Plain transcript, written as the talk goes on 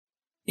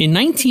In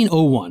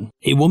 1901,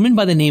 a woman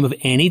by the name of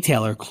Annie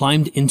Taylor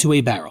climbed into a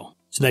barrel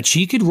so that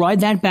she could ride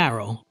that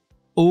barrel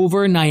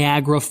over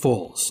Niagara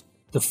Falls,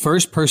 the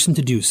first person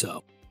to do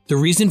so. The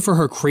reason for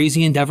her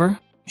crazy endeavor?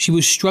 She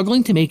was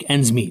struggling to make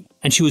ends meet,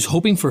 and she was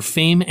hoping for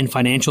fame and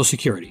financial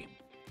security.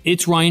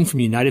 It's Ryan from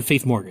United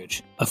Faith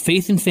Mortgage, a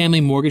faith and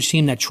family mortgage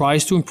team that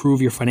tries to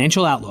improve your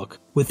financial outlook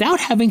without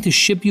having to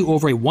ship you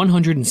over a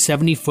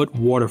 170-foot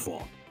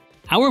waterfall.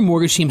 Our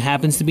mortgage team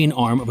happens to be an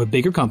arm of a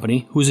bigger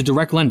company who is a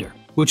direct lender,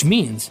 which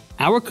means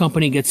our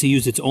company gets to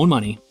use its own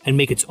money and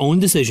make its own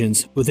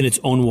decisions within its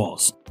own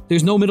walls.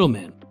 There's no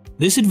middleman.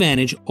 This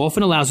advantage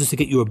often allows us to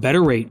get you a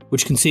better rate,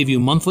 which can save you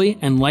monthly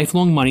and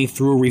lifelong money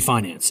through a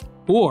refinance,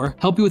 or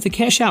help you with a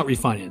cash-out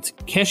refinance,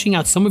 cashing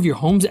out some of your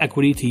home's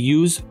equity to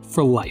use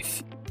for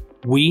life.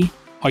 We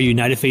are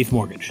United Faith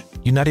Mortgage.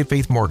 United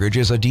Faith Mortgage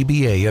is a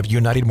DBA of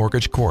United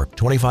Mortgage Corp.,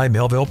 25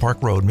 Melville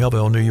Park Road,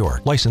 Melville, New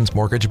York. Licensed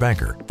mortgage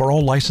banker. For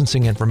all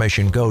licensing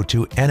information, go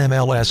to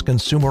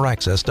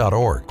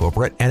nmlsconsumeraccess.org.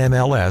 Corporate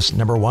NMLS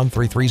number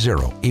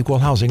 1330. Equal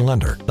housing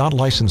lender. Not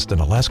licensed in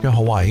Alaska,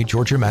 Hawaii,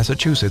 Georgia,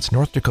 Massachusetts,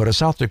 North Dakota,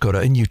 South Dakota,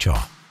 and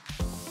Utah.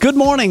 Good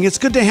morning. It's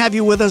good to have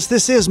you with us.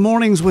 This is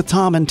Mornings with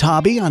Tom and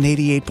Tobby on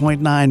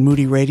 88.9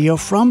 Moody Radio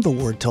from The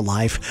Word to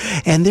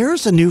Life. And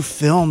there's a new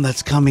film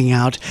that's coming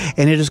out,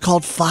 and it is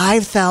called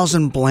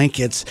 5,000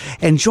 Blankets.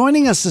 And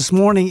joining us this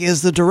morning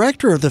is the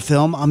director of the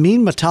film,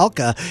 Amin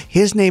Matalka.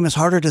 His name is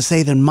harder to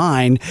say than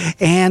mine.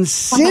 And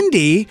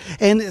Cindy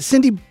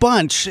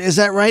Bunch. Is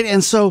that right?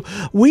 And so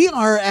we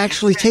are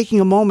actually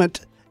taking a moment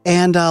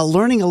and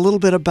learning a little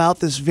bit about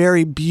this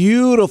very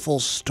beautiful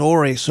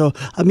story. So,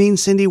 Amin,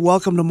 Cindy,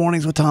 welcome to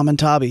Mornings with Tom and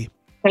Tobby.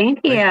 Thank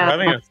you. Thanks for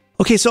having us.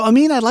 Okay, so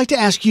Amin, I'd like to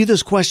ask you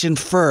this question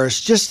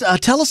first. Just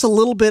tell us a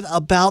little bit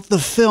about the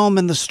film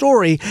and the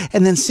story,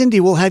 and then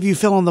Cindy, we'll have you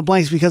fill in the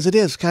blanks because it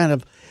is kind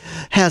of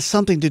has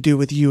something to do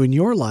with you and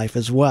your life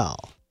as well.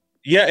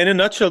 Yeah, in a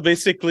nutshell,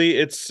 basically,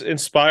 it's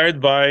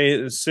inspired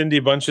by Cindy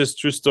Bunch's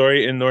true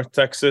story in North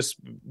Texas.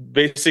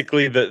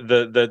 Basically,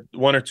 the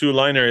one or two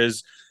liner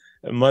is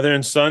a mother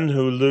and son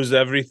who lose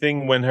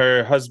everything when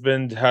her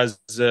husband has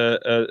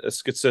a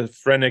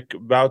schizophrenic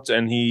bout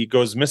and he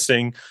goes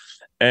missing.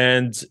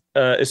 And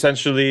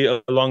essentially,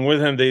 along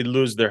with him, they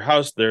lose their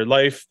house, their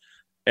life.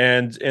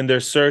 And in their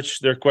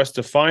search, their quest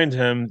to find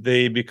him,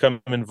 they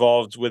become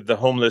involved with the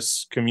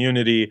homeless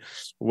community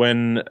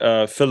when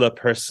Philip,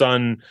 her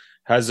son,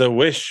 has a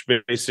wish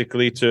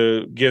basically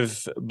to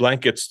give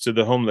blankets to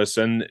the homeless.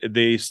 And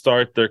they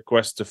start their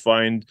quest to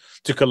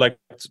collect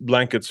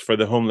blankets for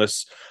the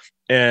homeless.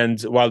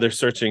 And while they're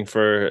searching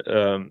for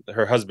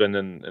her husband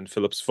and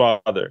Philip's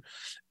father.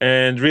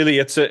 And really,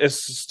 it's a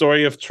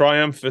story of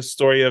triumph, a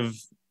story of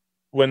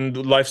when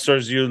life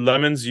serves you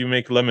lemons, you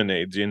make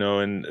lemonade,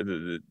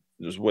 and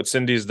what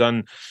Cindy's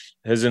done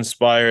has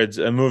inspired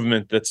a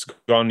movement that's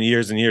gone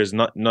years and years,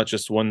 not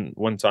just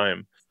one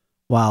time.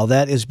 Wow,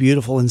 that is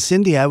beautiful. And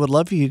Cindy, I would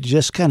love for you to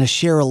just kind of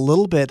share a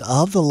little bit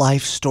of the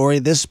life story,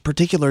 this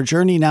particular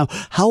journey. Now,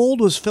 how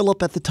old was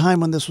Philip at the time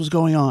when this was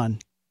going on?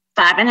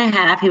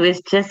 5.5. He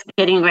was just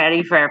getting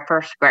ready for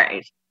first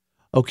grade.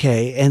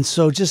 Okay, and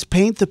so just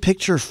paint the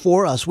picture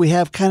for us. We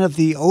have kind of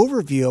the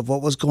overview of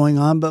what was going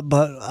on, but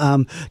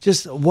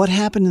just what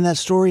happened in that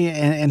story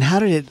and how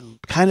did it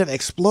kind of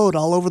explode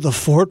all over the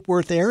Fort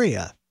Worth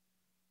area?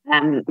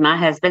 My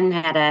husband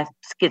had a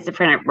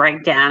schizophrenic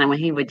breakdown, and when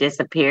he would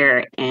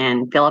disappear,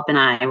 and Philip and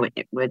I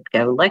would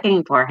go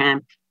looking for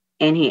him,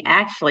 and he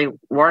actually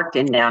worked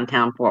in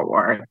downtown Fort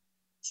Worth.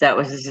 So it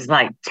was just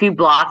like 2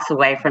 blocks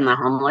away from the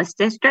homeless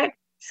district.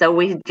 So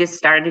we just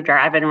started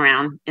driving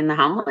around in the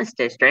homeless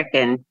district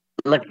and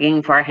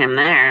looking for him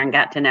there and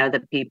got to know the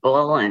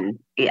people. And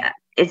yeah,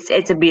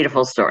 it's a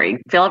beautiful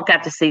story. Philip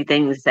got to see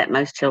things that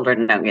most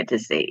children don't get to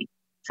see.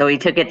 So he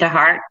took it to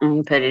heart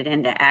and put it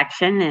into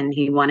action. And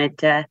he wanted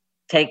to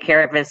take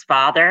care of his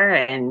father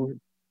and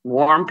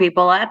warm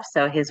people up.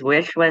 So his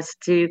wish was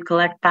to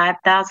collect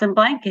 5,000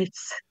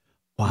 blankets.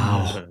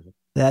 Wow.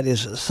 That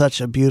is such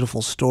a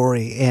beautiful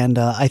story, and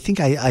I think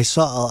I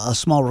saw a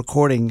small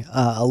recording,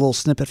 a little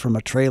snippet from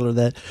a trailer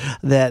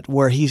that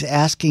where he's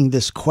asking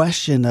this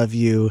question of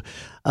you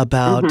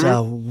about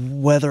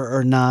whether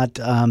or not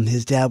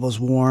his dad was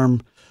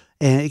warm.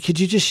 And could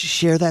you just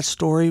share that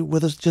story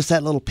with us, just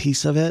that little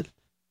piece of it?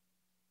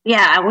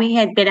 Yeah, we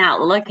had been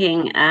out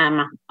looking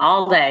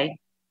all day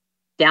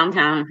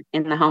downtown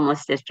in the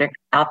homeless district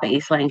off of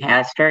East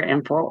Lancaster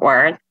in Fort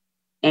Worth,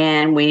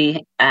 and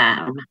we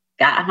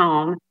got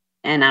home.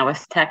 And I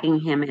was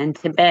tucking him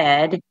into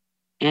bed,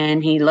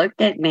 and he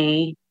looked at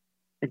me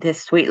with his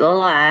sweet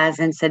little eyes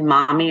and said,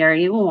 "Mommy, are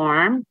you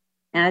warm?"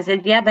 And I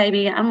said, "Yeah,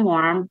 baby, I'm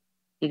warm."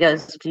 He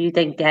goes, "Do you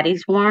think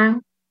Daddy's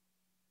warm?"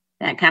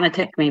 That kind of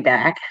took me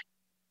back.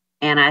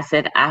 And I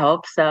said, "I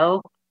hope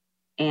so."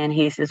 And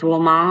he says, "Well,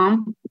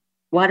 Mom,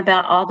 what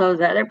about all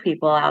those other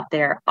people out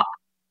there?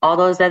 All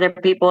those other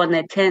people in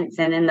the tents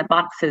and in the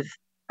boxes,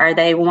 are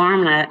they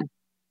warm?" And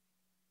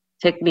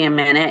took me a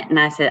minute, and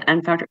I said,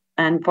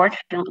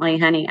 Unfortunately,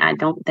 honey, I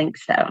don't think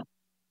so.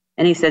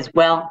 And he says,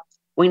 "Well,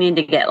 we need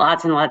to get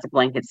lots and lots of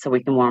blankets so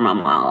we can warm them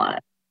all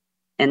up."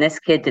 And this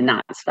kid did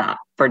not stop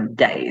for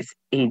days.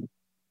 He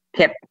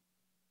kept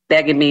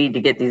begging me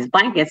to get these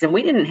blankets, and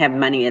we didn't have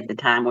money at the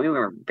time. We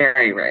were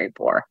very, very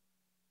poor,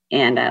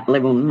 and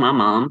living with my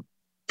mom.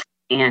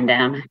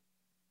 And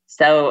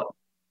so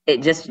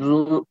it just,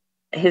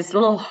 his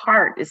little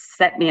heart just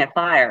set me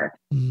afire.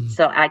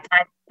 So I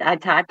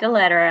typed a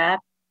letter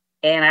up,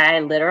 and I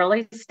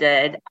literally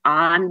stood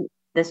on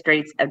the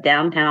streets of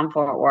downtown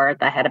Fort Worth.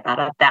 I had about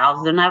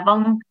 1,000 of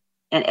them.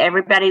 And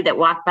everybody that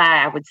walked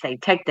by, I would say,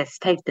 take this,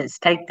 take this,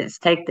 take this,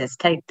 take this,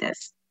 take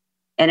this.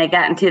 And it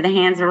got into the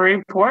hands of a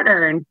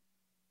reporter, and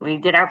we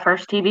did our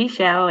first TV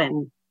show,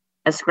 and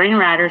a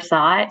screenwriter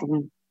saw it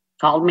and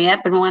called me up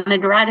and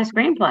wanted to write a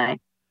screenplay.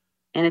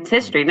 And it's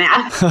history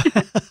now.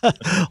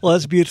 Well,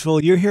 that's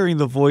beautiful. You're hearing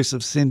the voice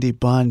of Cindy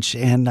Bunch,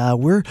 and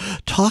we're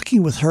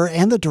talking with her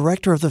and the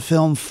director of the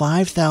film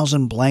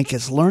 5,000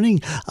 Blankets,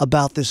 learning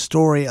about this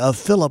story of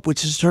Philip,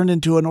 which has turned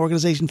into an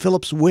organization,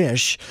 Philip's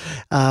Wish,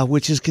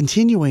 which is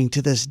continuing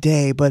to this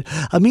day. But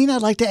Amin,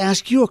 I'd like to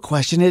ask you a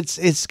question.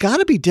 It's got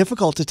to be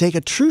difficult to take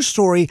a true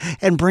story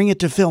and bring it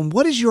to film.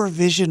 What is your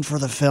vision for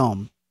the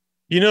film?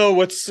 You know,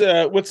 what's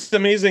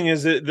amazing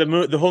is that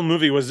the whole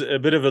movie was a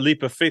bit of a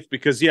leap of faith,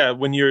 because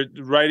when you're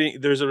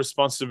writing, there's a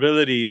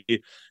responsibility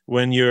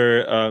when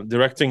you're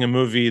directing a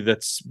movie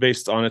that's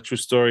based on a true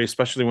story,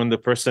 especially when the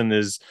person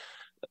is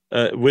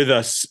with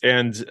us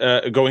and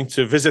going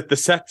to visit the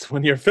set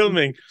when you're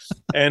filming.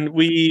 And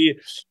we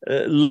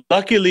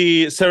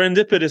luckily,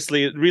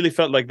 serendipitously, it really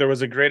felt like there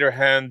was a greater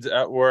hand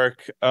at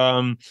work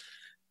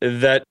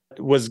that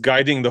was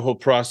guiding the whole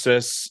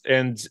process.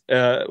 And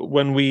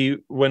when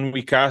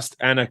we cast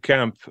Anna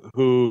Camp,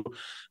 who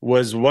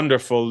was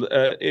wonderful,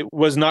 it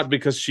was not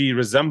because she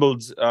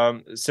resembled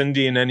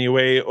Cindy in any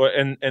way,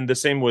 and the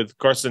same with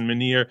Carson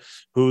Menier,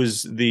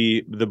 who's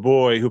the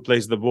boy who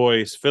plays the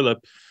boy,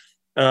 Philip.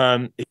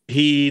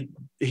 We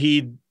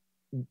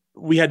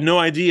had no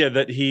idea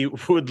that he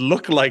would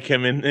look like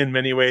him in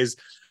many ways,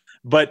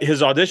 but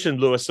his audition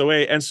blew us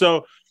away. And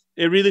so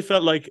it really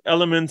felt like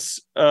elements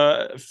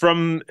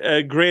from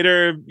a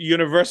greater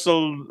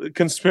universal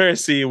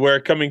conspiracy were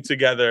coming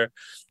together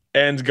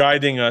and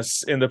guiding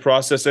us in the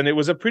process. And it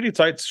was a pretty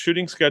tight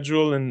shooting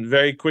schedule and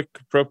very quick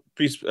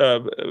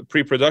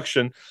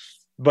pre-production,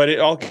 but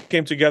it all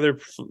came together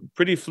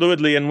pretty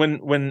fluidly. And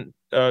when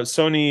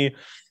Sony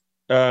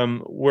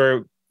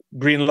were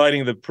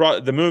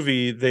greenlighting the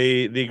movie,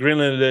 they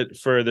greenlighted it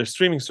for their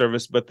streaming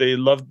service, but they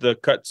loved the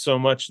cut so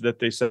much that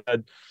they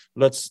said,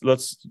 let's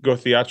go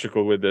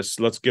theatrical with this.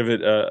 Let's give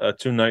it a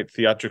 2-night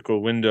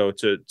theatrical window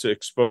to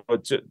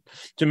expose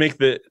to make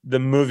the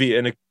movie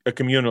a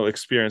communal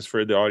experience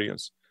for the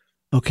audience.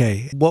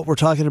 Okay, what we're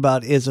talking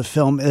about is a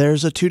film.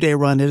 There's a 2-day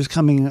run. It is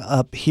coming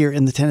up here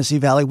in the Tennessee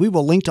Valley. We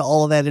will link to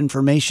all of that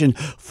information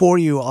for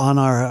you on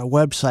our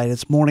website.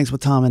 It's Mornings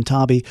with Tom and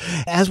Tabi.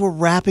 As we're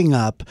wrapping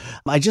up,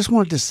 I just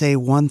wanted to say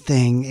one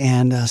thing,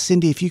 and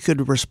Cindy, if you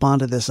could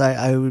respond to this,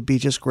 I would be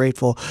just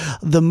grateful.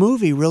 The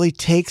movie really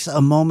takes a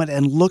moment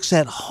and looks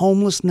at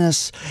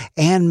homelessness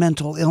and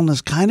mental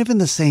illness kind of in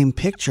the same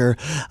picture,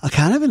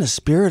 kind of in a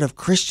spirit of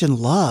Christian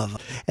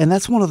love. And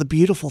that's one of the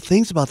beautiful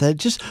things about that.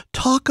 Just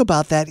talk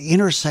about that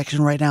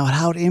intersection right now and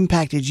how it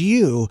impacted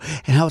you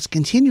and how it's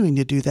continuing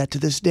to do that to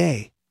this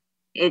day.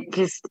 It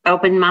just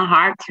opened my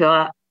heart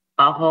to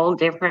a whole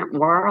different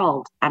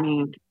world. I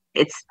mean,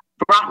 it's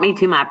brought me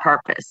to my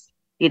purpose.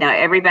 You know,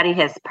 everybody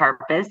has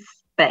purpose,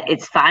 but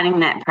it's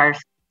finding that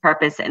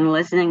purpose and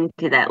listening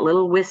to that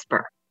little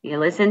whisper. You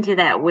listen to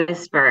that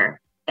whisper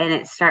and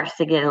it starts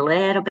to get a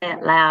little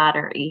bit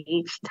louder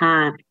each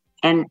time.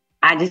 And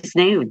I just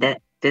knew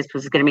that this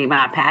was going to be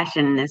my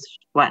passion. This is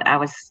what I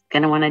was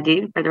going to want to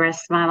do for the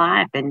rest of my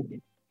life.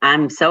 And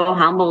I'm so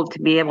humbled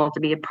to be able to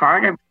be a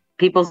part of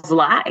people's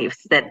lives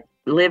that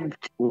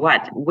lived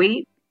what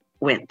we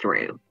went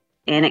through.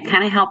 And it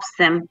kind of helps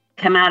them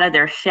come out of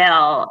their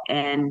shell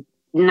and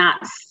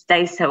not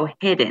stay so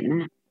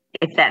hidden,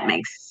 if that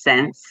makes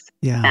sense.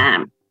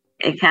 Yeah.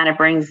 It kind of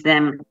brings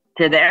them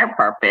to their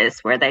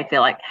purpose where they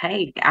feel like,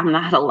 hey, I'm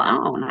not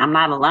alone. I'm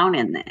not alone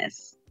in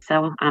this.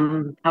 So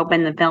I'm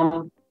hoping the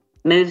film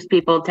moves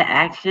people to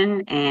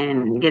action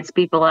and gets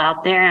people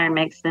out there and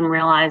makes them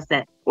realize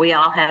that we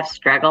all have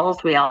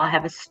struggles, we all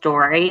have a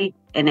story,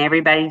 and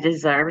everybody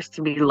deserves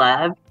to be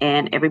loved,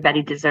 and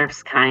everybody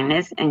deserves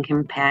kindness and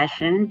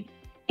compassion.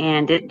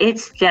 And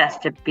it's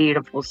just a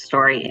beautiful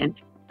story. And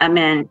I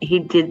mean, he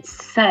did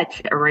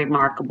such a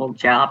remarkable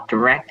job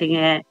directing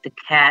it. The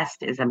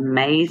cast is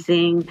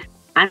amazing.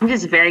 I'm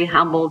just very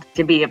humbled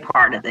to be a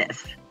part of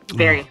this.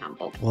 Very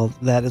humbled. Well,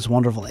 that is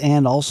wonderful.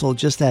 And also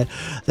just that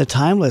the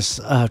timeless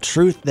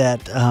truth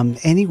that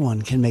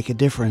anyone can make a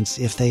difference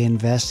if they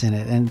invest in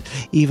it, and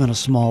even a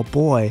small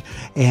boy.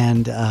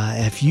 And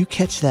if you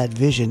catch that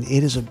vision,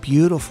 it is a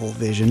beautiful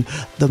vision.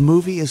 The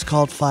movie is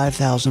called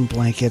 5,000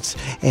 Blankets,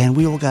 and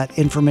we will got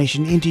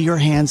information into your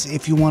hands.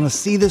 If you want to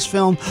see this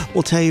film,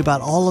 we'll tell you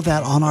about all of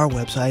that on our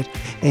website.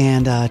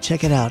 And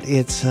check it out.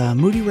 It's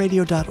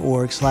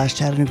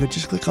moodyradio.org/Chattanooga.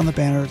 Just click on the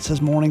banner. It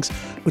says Mornings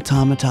with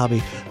Tom and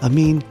Tabi.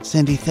 Amin,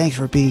 Cindy, thanks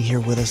for being here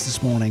with us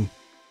this morning.